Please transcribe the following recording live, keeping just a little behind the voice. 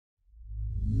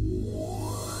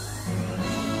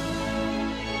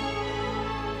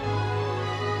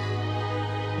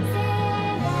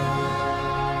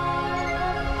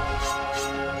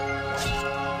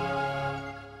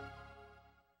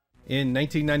In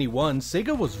 1991,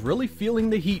 Sega was really feeling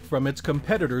the heat from its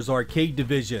competitors' arcade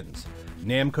divisions.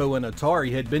 Namco and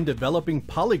Atari had been developing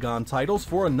Polygon titles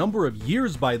for a number of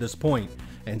years by this point,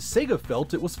 and Sega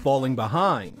felt it was falling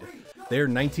behind. Their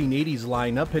 1980s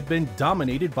lineup had been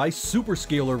dominated by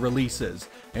superscalar releases,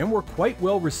 and were quite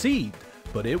well received,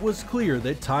 but it was clear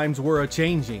that times were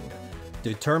a-changing.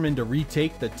 Determined to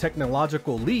retake the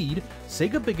technological lead,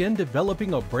 Sega began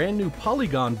developing a brand new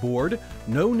Polygon board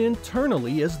known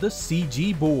internally as the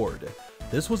CG board.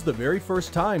 This was the very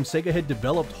first time Sega had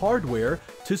developed hardware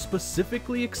to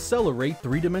specifically accelerate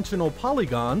three-dimensional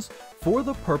polygons for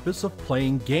the purpose of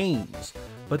playing games.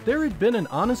 But there had been an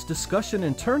honest discussion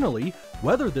internally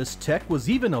whether this tech was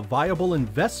even a viable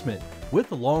investment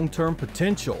with long-term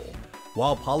potential.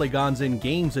 While polygons in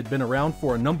games had been around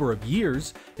for a number of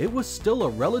years, it was still a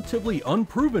relatively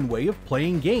unproven way of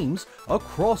playing games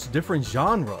across different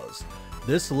genres.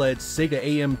 This led Sega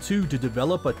AM2 to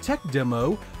develop a tech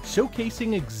demo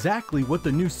showcasing exactly what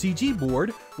the new CG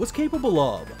board was capable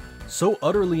of. So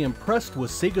utterly impressed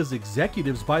was Sega's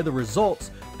executives by the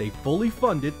results, they fully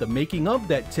funded the making of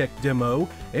that tech demo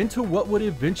into what would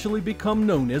eventually become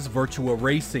known as Virtua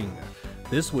Racing.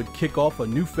 This would kick off a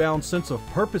newfound sense of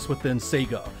purpose within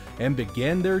Sega, and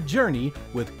began their journey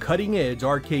with cutting-edge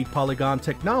arcade polygon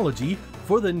technology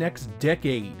for the next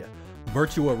decade.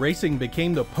 Virtua Racing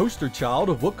became the poster child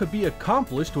of what could be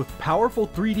accomplished with powerful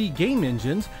 3D game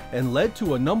engines and led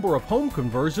to a number of home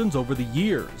conversions over the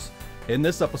years. In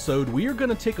this episode, we are going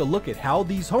to take a look at how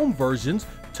these home versions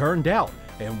turned out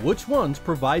and which ones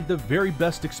provide the very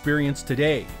best experience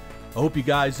today. I hope you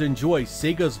guys enjoy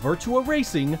Sega's Virtua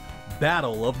Racing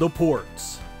Battle of the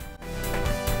Ports.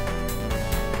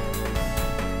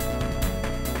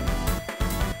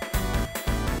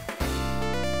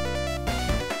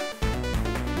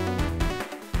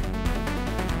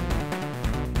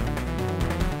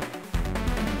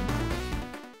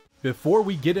 Before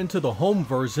we get into the home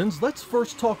versions, let's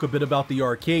first talk a bit about the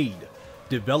arcade.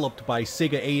 Developed by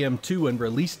Sega AM2 and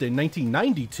released in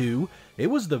 1992, it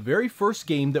was the very first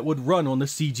game that would run on the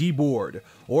CG board,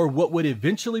 or what would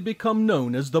eventually become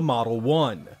known as the Model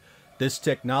 1. This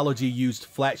technology used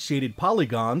flat shaded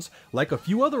polygons like a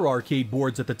few other arcade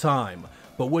boards at the time,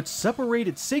 but what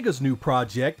separated Sega's new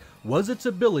project was its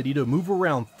ability to move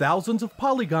around thousands of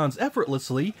polygons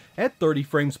effortlessly at 30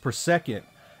 frames per second.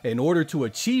 In order to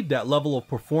achieve that level of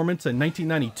performance in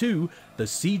 1992, the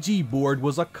CG board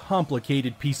was a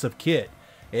complicated piece of kit.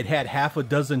 It had half a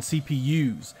dozen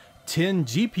CPUs, 10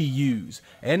 GPUs,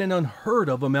 and an unheard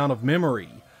of amount of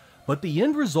memory. But the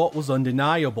end result was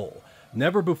undeniable.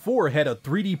 Never before had a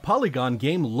 3D polygon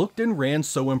game looked and ran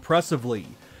so impressively.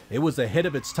 It was ahead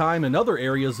of its time in other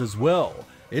areas as well.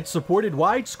 It supported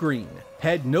widescreen,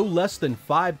 had no less than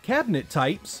 5 cabinet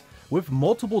types, with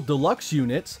multiple deluxe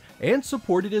units, and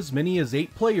supported as many as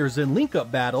 8 players in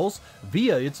link-up battles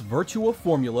via its Virtua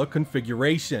Formula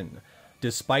configuration.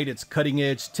 Despite its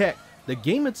cutting-edge tech, the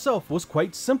game itself was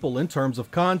quite simple in terms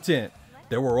of content.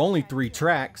 There were only 3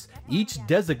 tracks, each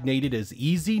designated as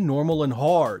easy, normal, and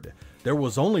hard. There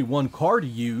was only one car to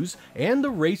use, and the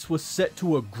race was set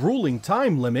to a grueling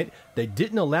time limit that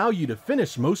didn't allow you to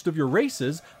finish most of your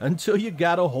races until you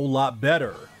got a whole lot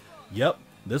better. Yep.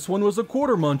 This one was a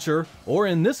quarter muncher, or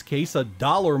in this case a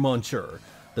dollar muncher.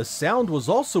 The sound was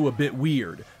also a bit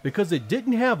weird, because it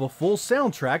didn't have a full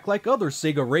soundtrack like other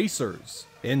Sega racers.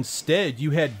 Instead, you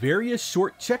had various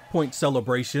short checkpoint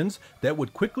celebrations that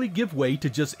would quickly give way to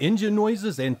just engine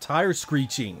noises and tire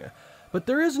screeching. But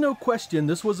there is no question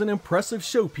this was an impressive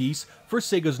showpiece for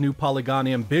Sega's new polygon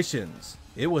ambitions.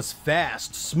 It was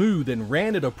fast, smooth, and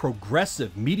ran at a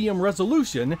progressive medium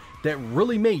resolution that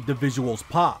really made the visuals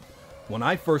pop. When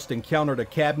I first encountered a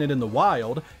cabinet in the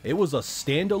wild, it was a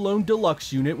standalone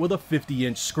deluxe unit with a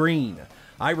 50-inch screen.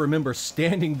 I remember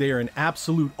standing there in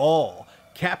absolute awe,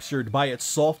 captured by its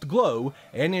soft glow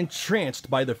and entranced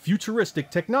by the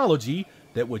futuristic technology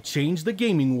that would change the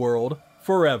gaming world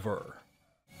forever.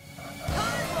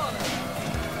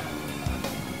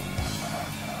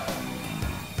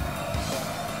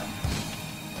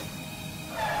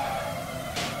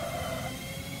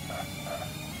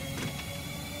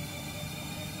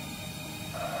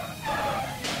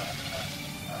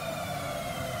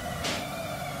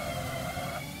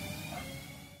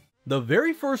 The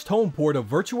very first home port of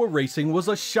Virtua Racing was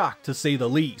a shock to say the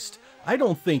least. I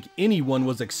don't think anyone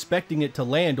was expecting it to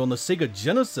land on the Sega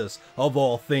Genesis of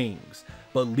all things,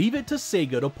 but leave it to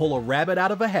Sega to pull a rabbit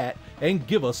out of a hat and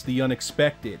give us the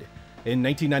unexpected. In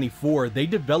 1994, they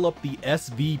developed the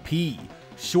SVP,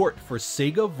 short for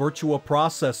Sega Virtua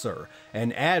Processor,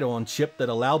 an add-on chip that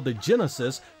allowed the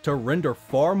Genesis to render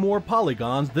far more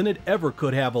polygons than it ever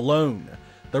could have alone.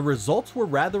 The results were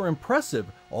rather impressive,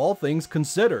 all things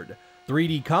considered.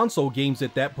 3D console games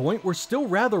at that point were still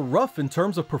rather rough in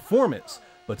terms of performance,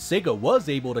 but Sega was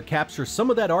able to capture some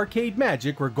of that arcade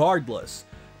magic regardless.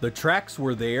 The tracks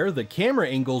were there, the camera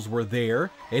angles were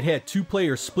there, it had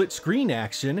two-player split-screen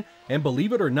action, and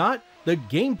believe it or not, the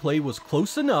gameplay was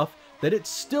close enough that it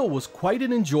still was quite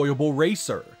an enjoyable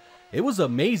racer. It was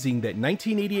amazing that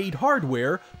 1988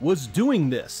 hardware was doing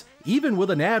this, even with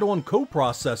an add-on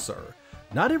coprocessor.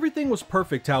 Not everything was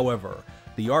perfect, however.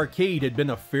 The arcade had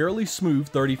been a fairly smooth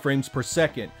 30 frames per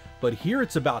second, but here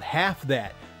it's about half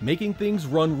that, making things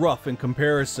run rough in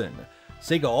comparison.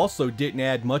 Sega also didn't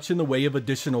add much in the way of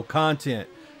additional content.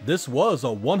 This was a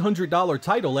 $100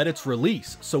 title at its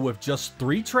release, so with just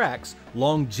 3 tracks,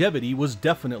 longevity was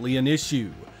definitely an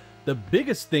issue. The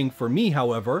biggest thing for me,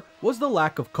 however, was the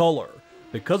lack of color.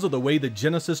 Because of the way the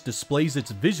Genesis displays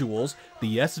its visuals,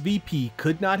 the SVP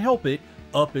could not help it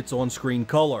up its on-screen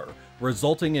color,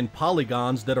 resulting in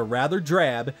polygons that are rather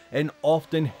drab and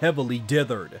often heavily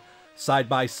dithered. Side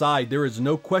by side, there is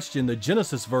no question the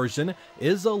Genesis version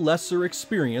is a lesser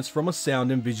experience from a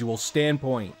sound and visual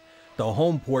standpoint. The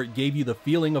home port gave you the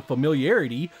feeling of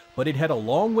familiarity, but it had a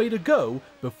long way to go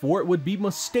before it would be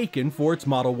mistaken for its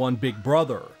Model 1 big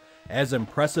brother. As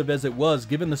impressive as it was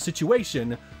given the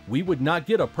situation, we would not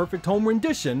get a perfect home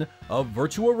rendition of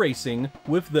Virtua Racing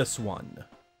with this one.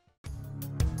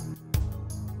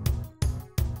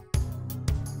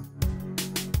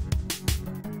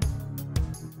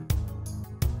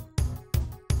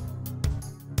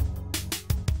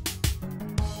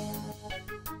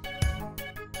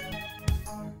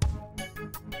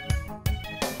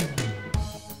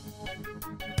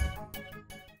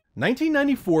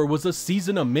 "1994 was a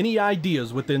season of many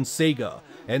ideas within Sega,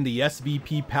 and the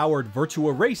SVP-powered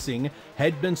Virtua Racing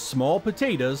had been small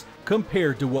potatoes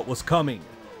compared to what was coming.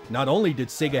 Not only did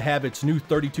Sega have its new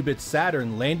 32-bit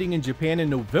Saturn landing in Japan in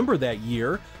November that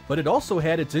year, but it also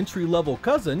had its entry-level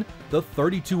cousin, the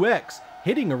 32X,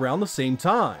 hitting around the same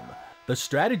time. The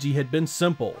strategy had been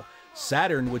simple.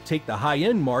 Saturn would take the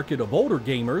high-end market of older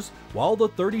gamers, while the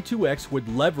 32X would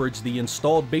leverage the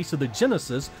installed base of the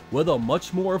Genesis with a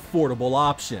much more affordable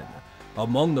option.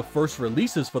 Among the first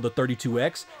releases for the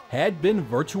 32X had been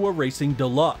Virtua Racing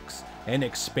Deluxe, an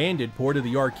expanded port of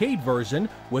the arcade version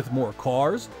with more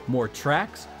cars, more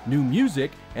tracks, new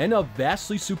music, and a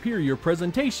vastly superior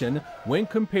presentation when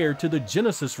compared to the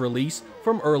Genesis release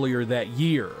from earlier that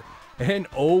year. And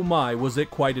oh my, was it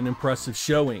quite an impressive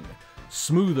showing.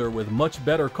 Smoother with much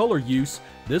better color use,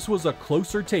 this was a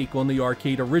closer take on the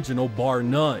arcade original bar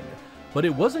none. But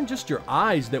it wasn't just your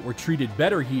eyes that were treated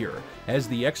better here, as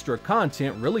the extra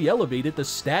content really elevated the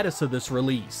status of this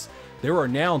release. There are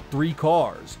now 3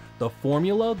 cars, the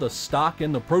Formula, the Stock,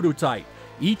 and the Prototype,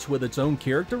 each with its own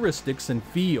characteristics and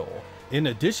feel. In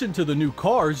addition to the new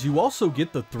cars, you also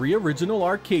get the 3 original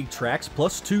arcade tracks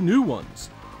plus 2 new ones.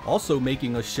 Also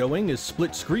making a showing is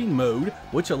split screen mode,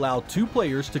 which allowed 2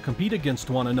 players to compete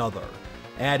against one another.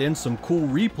 Add in some cool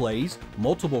replays,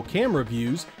 multiple camera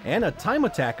views, and a time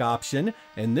attack option,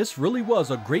 and this really was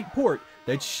a great port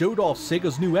that showed off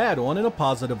Sega's new add-on in a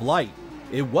positive light.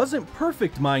 It wasn't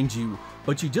perfect, mind you,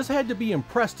 but you just had to be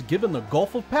impressed given the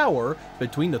gulf of power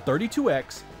between the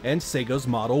 32X and Sega's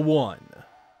Model 1.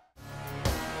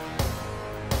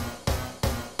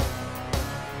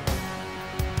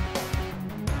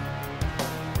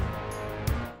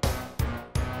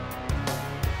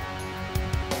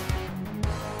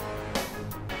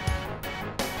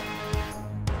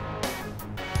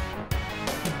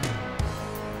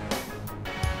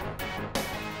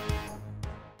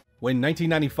 When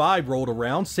 1995 rolled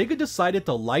around, Sega decided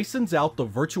to license out the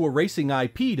Virtua Racing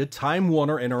IP to Time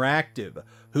Warner Interactive,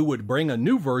 who would bring a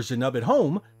new version of it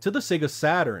home to the Sega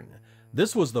Saturn.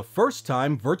 This was the first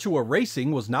time Virtua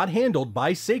Racing was not handled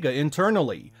by Sega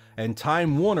internally, and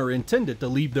Time Warner intended to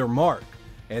leave their mark.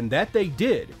 And that they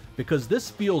did, because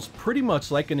this feels pretty much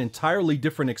like an entirely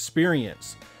different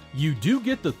experience. You do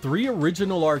get the 3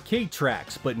 original arcade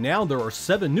tracks, but now there are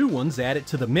 7 new ones added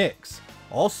to the mix.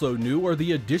 Also new are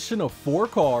the addition of 4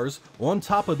 cars on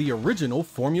top of the original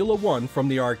Formula 1 from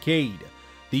the arcade.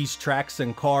 These tracks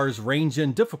and cars range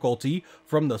in difficulty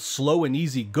from the slow and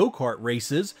easy go-kart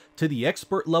races to the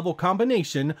expert level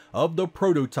combination of the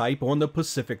Prototype on the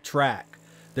Pacific track.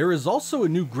 There is also a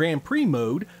new Grand Prix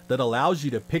mode that allows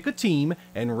you to pick a team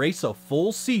and race a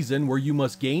full season where you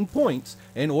must gain points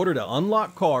in order to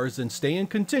unlock cars and stay in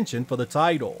contention for the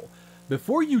title.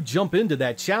 Before you jump into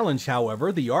that challenge,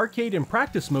 however, the arcade and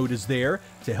practice mode is there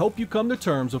to help you come to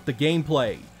terms with the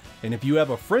gameplay. And if you have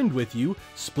a friend with you,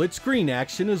 split screen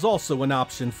action is also an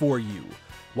option for you.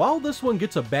 While this one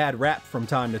gets a bad rap from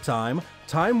time to time,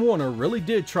 Time Warner really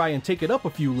did try and take it up a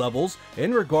few levels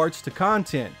in regards to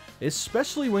content,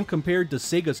 especially when compared to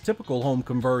Sega's typical home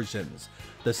conversions.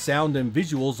 The sound and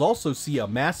visuals also see a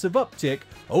massive uptick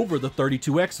over the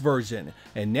 32X version,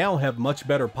 and now have much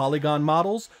better polygon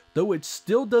models, though it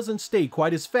still doesn't stay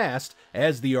quite as fast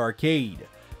as the arcade.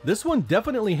 This one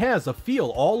definitely has a feel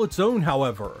all its own,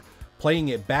 however. Playing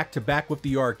it back to back with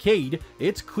the arcade,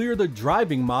 it's clear the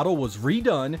driving model was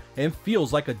redone and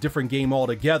feels like a different game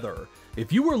altogether.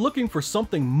 If you were looking for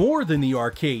something more than the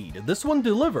arcade, this one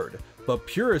delivered, but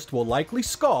purists will likely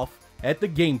scoff at the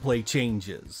gameplay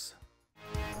changes.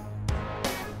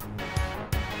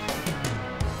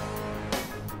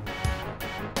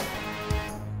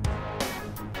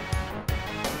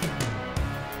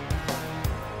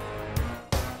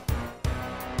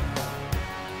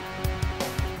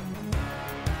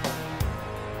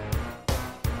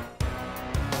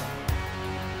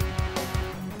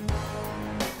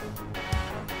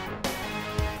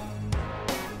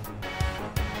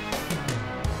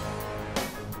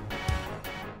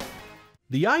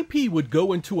 The IP would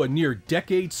go into a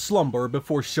near-decade slumber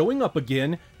before showing up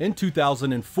again in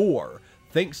 2004,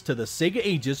 thanks to the Sega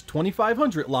Ages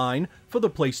 2500 line for the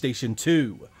PlayStation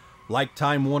 2. Like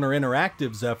Time Warner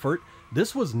Interactive's effort,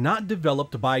 this was not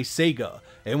developed by Sega,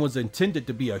 and was intended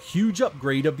to be a huge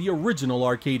upgrade of the original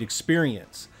arcade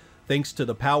experience. Thanks to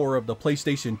the power of the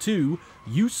PlayStation 2,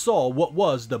 you saw what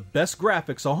was the best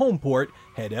graphics a home port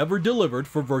had ever delivered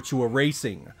for Virtua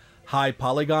Racing. High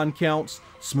polygon counts,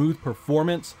 smooth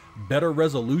performance, better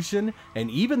resolution,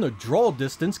 and even the draw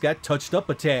distance got touched up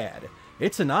a tad.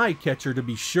 It's an eye-catcher to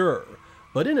be sure.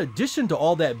 But in addition to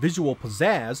all that visual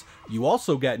pizzazz, you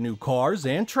also got new cars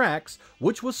and tracks,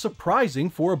 which was surprising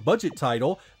for a budget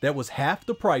title that was half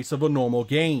the price of a normal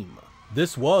game.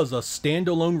 This was a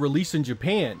standalone release in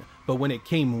Japan, but when it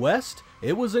came west,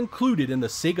 it was included in the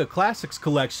Sega Classics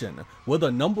collection, with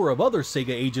a number of other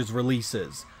Sega Ages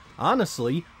releases.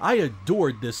 Honestly, I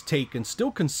adored this take and still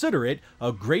consider it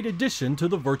a great addition to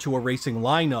the Virtua Racing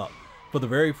lineup. For the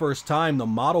very first time, the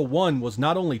Model 1 was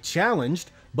not only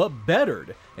challenged, but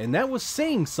bettered, and that was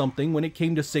saying something when it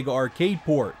came to Sega arcade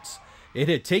ports. It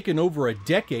had taken over a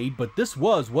decade, but this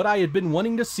was what I had been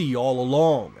wanting to see all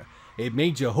along. It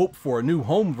made you hope for a new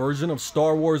home version of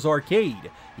Star Wars Arcade,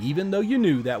 even though you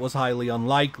knew that was highly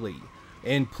unlikely.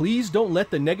 And please don't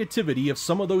let the negativity of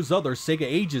some of those other Sega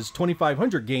Ages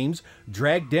 2500 games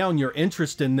drag down your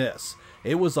interest in this.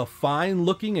 It was a fine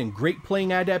looking and great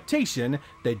playing adaptation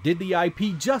that did the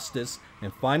IP justice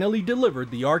and finally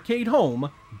delivered the arcade home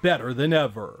better than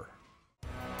ever.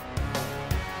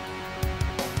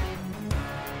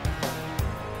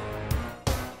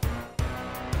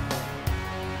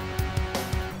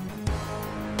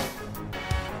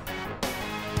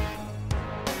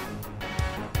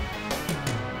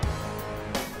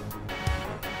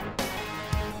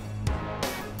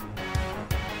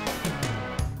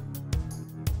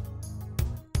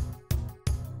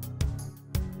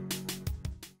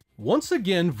 Once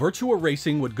again, Virtua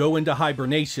Racing would go into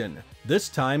hibernation, this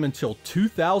time until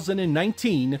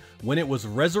 2019 when it was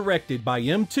resurrected by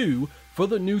M2 for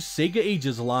the new Sega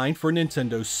Ages line for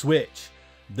Nintendo Switch.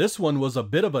 This one was a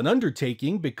bit of an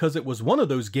undertaking because it was one of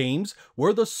those games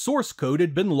where the source code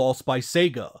had been lost by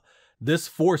Sega. This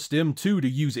forced M2 to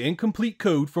use incomplete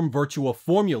code from Virtua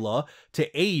Formula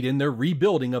to aid in their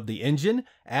rebuilding of the engine,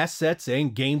 assets,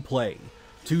 and gameplay.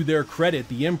 To their credit,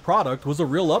 the end product was a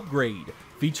real upgrade,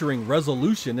 featuring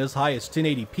resolution as high as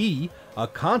 1080p, a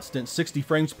constant 60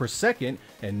 frames per second,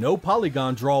 and no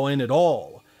polygon draw in at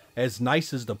all. As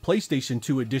nice as the PlayStation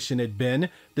 2 edition had been,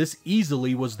 this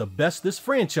easily was the best this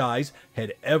franchise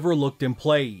had ever looked and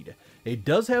played. It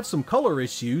does have some color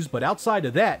issues, but outside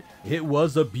of that, it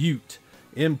was a beaut.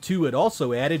 M2 had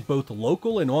also added both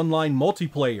local and online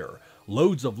multiplayer,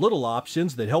 loads of little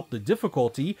options that helped the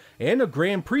difficulty, and a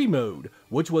Grand Prix mode,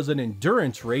 which was an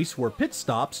endurance race where pit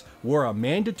stops were a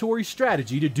mandatory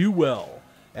strategy to do well.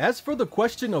 As for the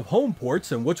question of home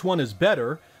ports and which one is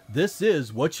better, this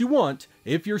is what you want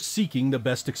if you're seeking the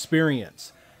best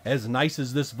experience. As nice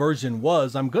as this version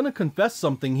was, I'm gonna confess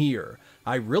something here.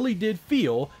 I really did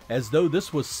feel as though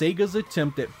this was Sega's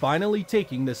attempt at finally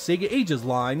taking the Sega Ages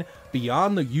line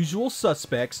beyond the usual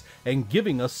suspects and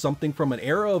giving us something from an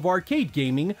era of arcade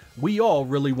gaming we all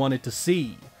really wanted to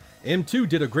see. M2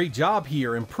 did a great job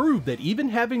here and proved that even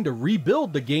having to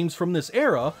rebuild the games from this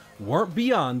era weren't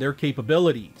beyond their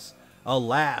capabilities.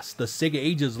 Alas, the Sega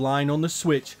Ages line on the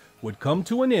Switch would come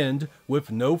to an end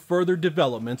with no further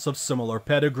developments of similar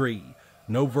pedigree.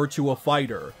 No Virtua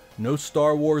Fighter, no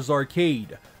Star Wars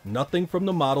Arcade, nothing from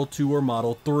the Model 2 or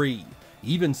Model 3.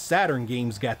 Even Saturn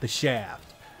games got the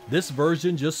shaft. This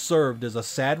version just served as a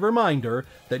sad reminder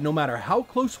that no matter how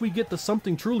close we get to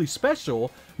something truly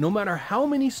special, no matter how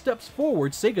many steps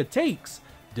forward Sega takes,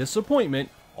 disappointment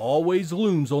always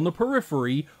looms on the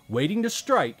periphery, waiting to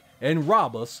strike and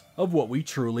rob us of what we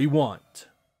truly want.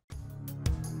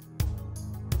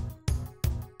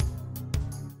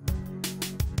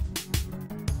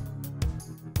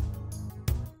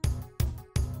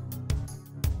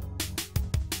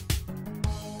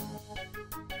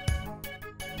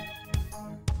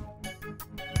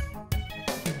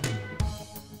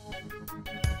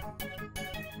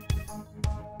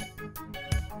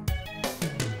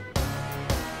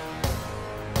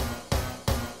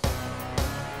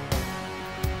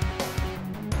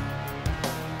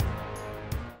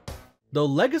 The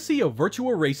legacy of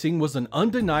Virtua Racing was an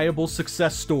undeniable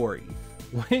success story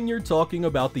when you're talking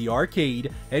about the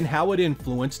arcade and how it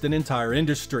influenced an entire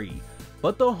industry,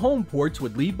 but the home ports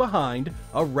would leave behind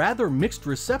a rather mixed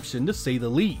reception to say the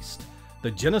least.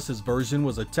 The Genesis version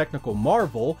was a technical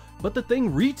marvel, but the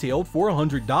thing retailed for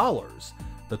 $100.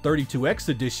 The 32X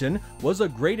edition was a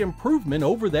great improvement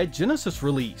over that Genesis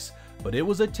release, but it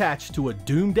was attached to a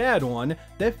doomed add-on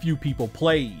that few people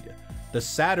played. The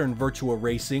Saturn Virtua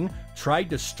Racing tried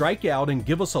to strike out and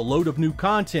give us a load of new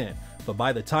content, but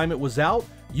by the time it was out,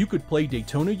 you could play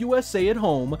Daytona USA at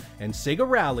home and Sega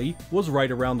Rally was right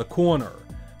around the corner.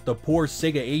 The poor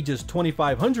Sega Ages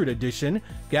 2500 edition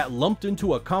got lumped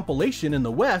into a compilation in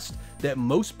the West that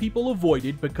most people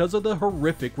avoided because of the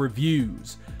horrific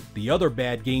reviews. The other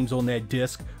bad games on that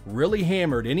disc really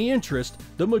hammered any interest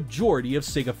the majority of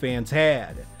Sega fans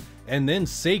had. And then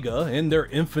Sega, in their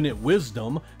infinite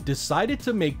wisdom, decided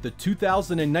to make the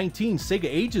 2019 Sega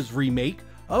Ages remake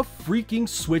a freaking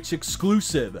Switch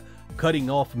exclusive, cutting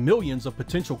off millions of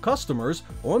potential customers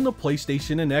on the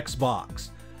PlayStation and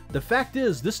Xbox. The fact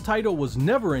is, this title was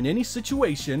never in any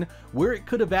situation where it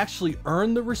could have actually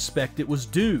earned the respect it was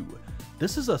due.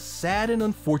 This is a sad and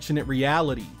unfortunate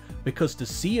reality, because to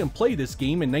see and play this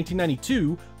game in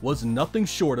 1992 was nothing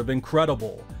short of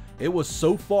incredible. It was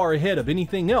so far ahead of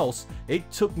anything else, it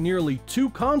took nearly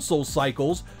 2 console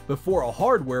cycles before a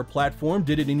hardware platform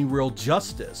did it any real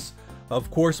justice. Of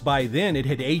course, by then it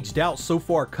had aged out so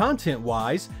far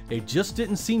content-wise, it just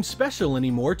didn't seem special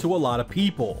anymore to a lot of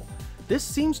people. This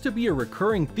seems to be a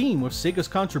recurring theme with Sega's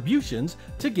contributions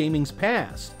to gaming's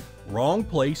past. Wrong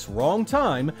place, wrong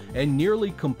time, and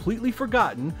nearly completely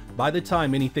forgotten by the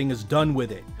time anything is done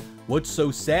with it. What's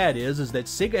so sad is that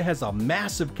Sega has a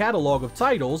massive catalog of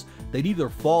titles that either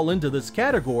fall into this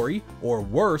category, or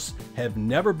worse, have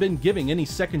never been given any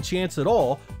second chance at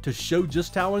all to show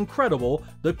just how incredible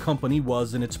the company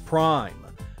was in its prime.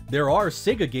 There are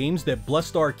Sega games that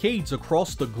blessed arcades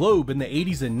across the globe in the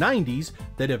 80s and 90s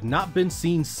that have not been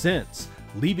seen since,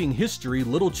 leaving history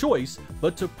little choice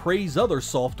but to praise other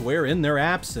software in their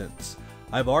absence.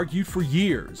 I've argued for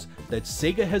years that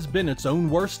Sega has been its own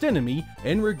worst enemy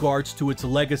in regards to its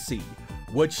legacy.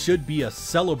 What should be a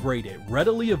celebrated,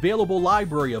 readily available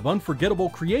library of unforgettable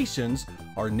creations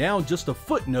are now just a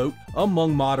footnote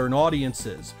among modern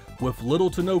audiences, with little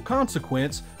to no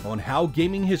consequence on how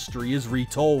gaming history is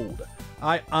retold.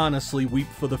 I honestly weep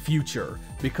for the future,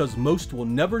 because most will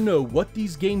never know what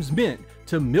these games meant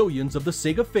to millions of the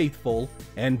Sega faithful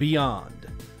and beyond.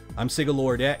 I'm Sega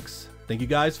Lord X. Thank you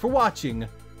guys for watching,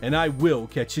 and I will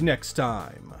catch you next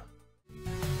time.